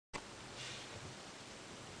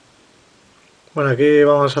Bueno, aquí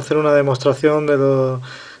vamos a hacer una demostración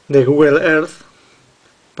de Google Earth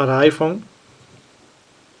para iPhone.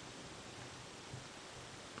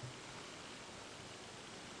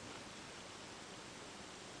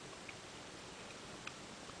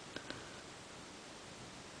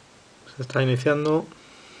 Se está iniciando,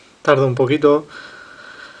 tarda un poquito.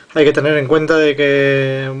 Hay que tener en cuenta de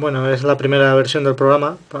que, bueno, es la primera versión del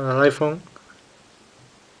programa para el iPhone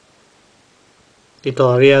y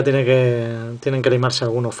todavía tienen que limarse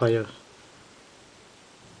algunos fallos.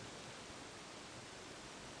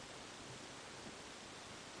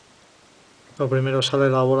 Lo primero sale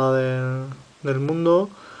la bola del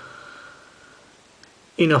mundo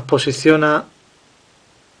y nos posiciona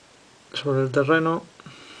sobre el terreno.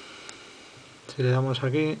 Si le damos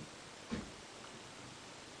aquí,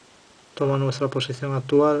 toma nuestra posición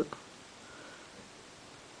actual.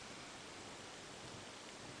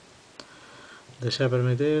 Desea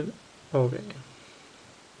permitir. Ok.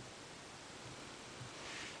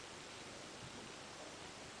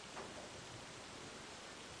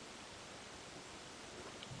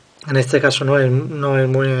 En este caso no es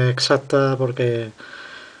muy exacta porque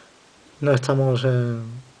no estamos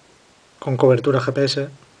con cobertura GPS.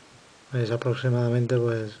 Es aproximadamente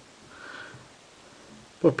pues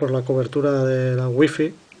por la cobertura de la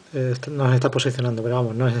wifi nos está posicionando, pero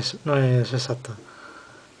vamos, no es exacta.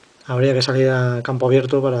 Habría que salir a campo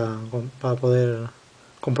abierto para poder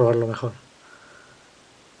comprobarlo mejor.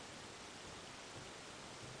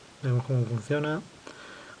 Vemos cómo funciona,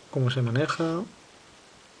 cómo se maneja,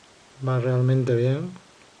 va realmente bien.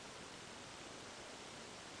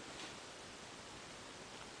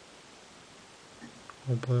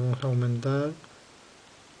 Como podemos aumentar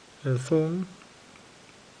el zoom,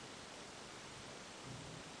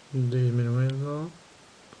 disminuirlo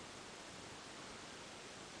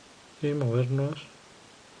y movernos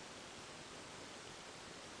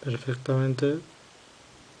perfectamente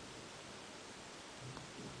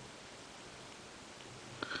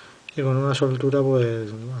y con una soltura pues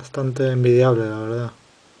bastante envidiable, la verdad.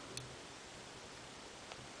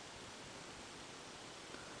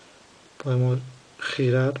 Podemos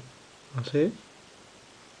girar así.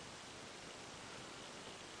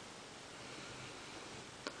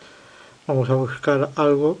 Vamos a buscar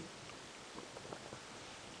algo.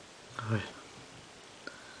 A ver.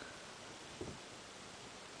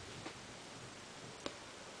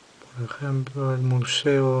 Por ejemplo, el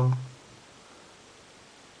Museo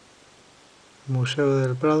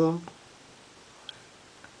del Prado.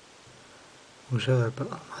 Museo del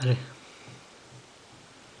Prado, madre.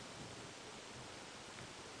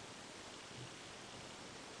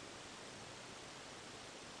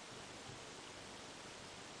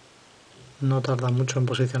 No tarda mucho en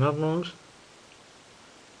posicionarnos.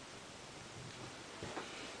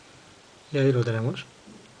 Y ahí lo tenemos.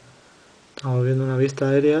 Estamos viendo una vista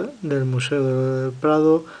aérea del Museo del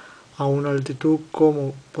Prado a una altitud,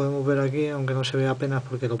 como podemos ver aquí, aunque no se ve apenas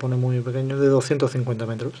porque lo pone muy pequeño, de 250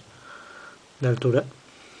 metros de altura.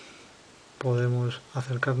 Podemos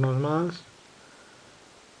acercarnos más.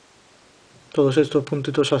 Todos estos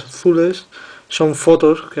puntitos azules son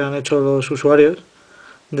fotos que han hecho los usuarios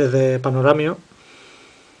desde panoramio.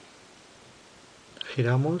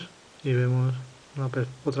 Giramos y vemos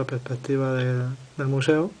otra perspectiva del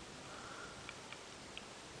museo.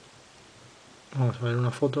 Vamos a ver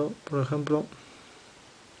una foto, por ejemplo,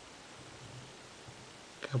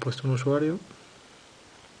 que ha puesto un usuario.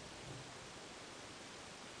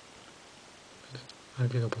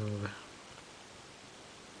 Aquí lo podemos ver.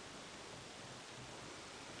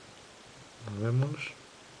 Nos vemos.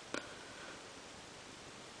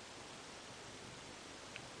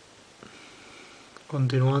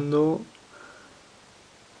 Continuando,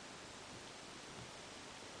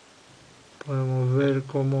 podemos ver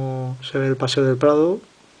cómo se ve el Paseo del Prado.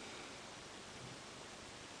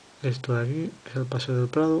 Esto de aquí es el Paseo del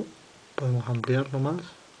Prado. Podemos ampliarlo más.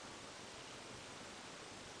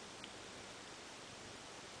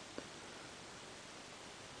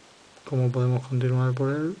 Cómo podemos continuar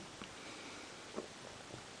por él.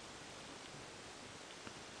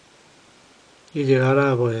 Y llegar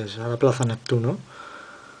a la Plaza Neptuno.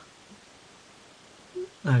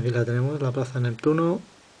 Aquí la tenemos, la Plaza Neptuno.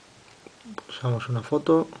 Pulsamos una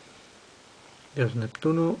foto. Y es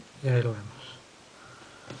Neptuno y ahí lo vemos.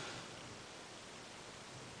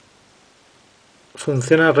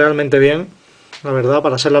 Funciona realmente bien, la verdad,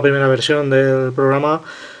 para ser la primera versión del programa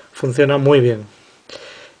funciona muy bien.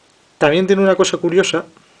 También tiene una cosa curiosa,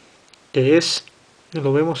 que es,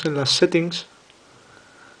 lo vemos en las settings,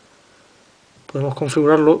 podemos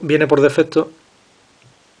configurarlo, viene por defecto,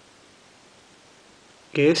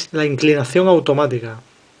 que es la inclinación automática.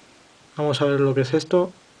 Vamos a ver lo que es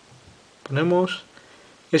esto. Ponemos...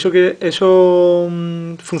 Eso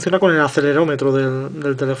funciona con el acelerómetro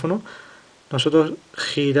del teléfono. Nosotros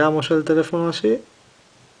giramos el teléfono así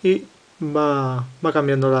y va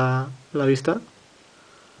cambiando la vista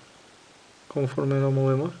conforme lo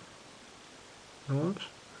movemos. Vamos.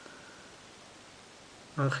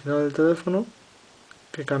 Al girar el teléfono,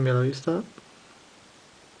 que cambia la vista.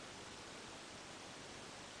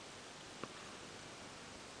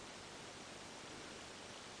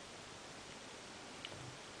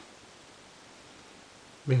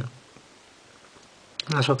 Bien.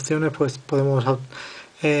 Las opciones, pues podemos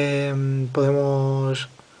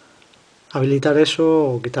habilitar eso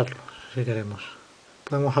o quitarlo si queremos.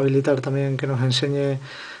 Podemos habilitar también que nos enseñe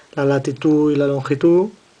la latitud y la longitud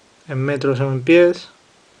en metros o en pies.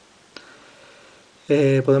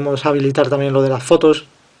 Podemos habilitar también lo de las fotos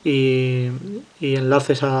y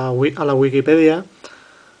enlaces a la Wikipedia.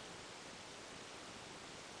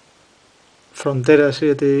 Fronteras y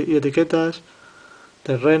etiquetas.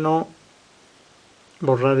 Terreno.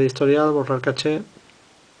 Borrar historial, borrar caché.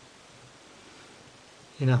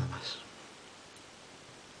 Y nada más.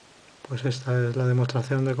 Pues esta es la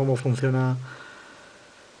demostración de cómo funciona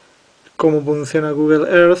Google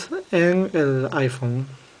Earth en el iPhone.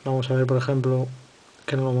 Vamos a ver, por ejemplo,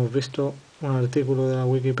 que no lo hemos visto, un artículo de la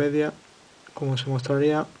Wikipedia, cómo se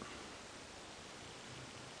mostraría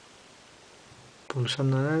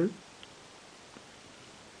pulsando en él.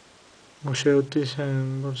 Museo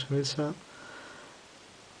Thyssen-Bornemisza,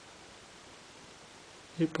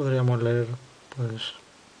 y podríamos leer pues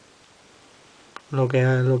lo que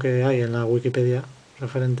hay en la Wikipedia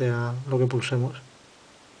referente a lo que pulsemos.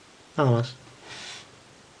 Nada más.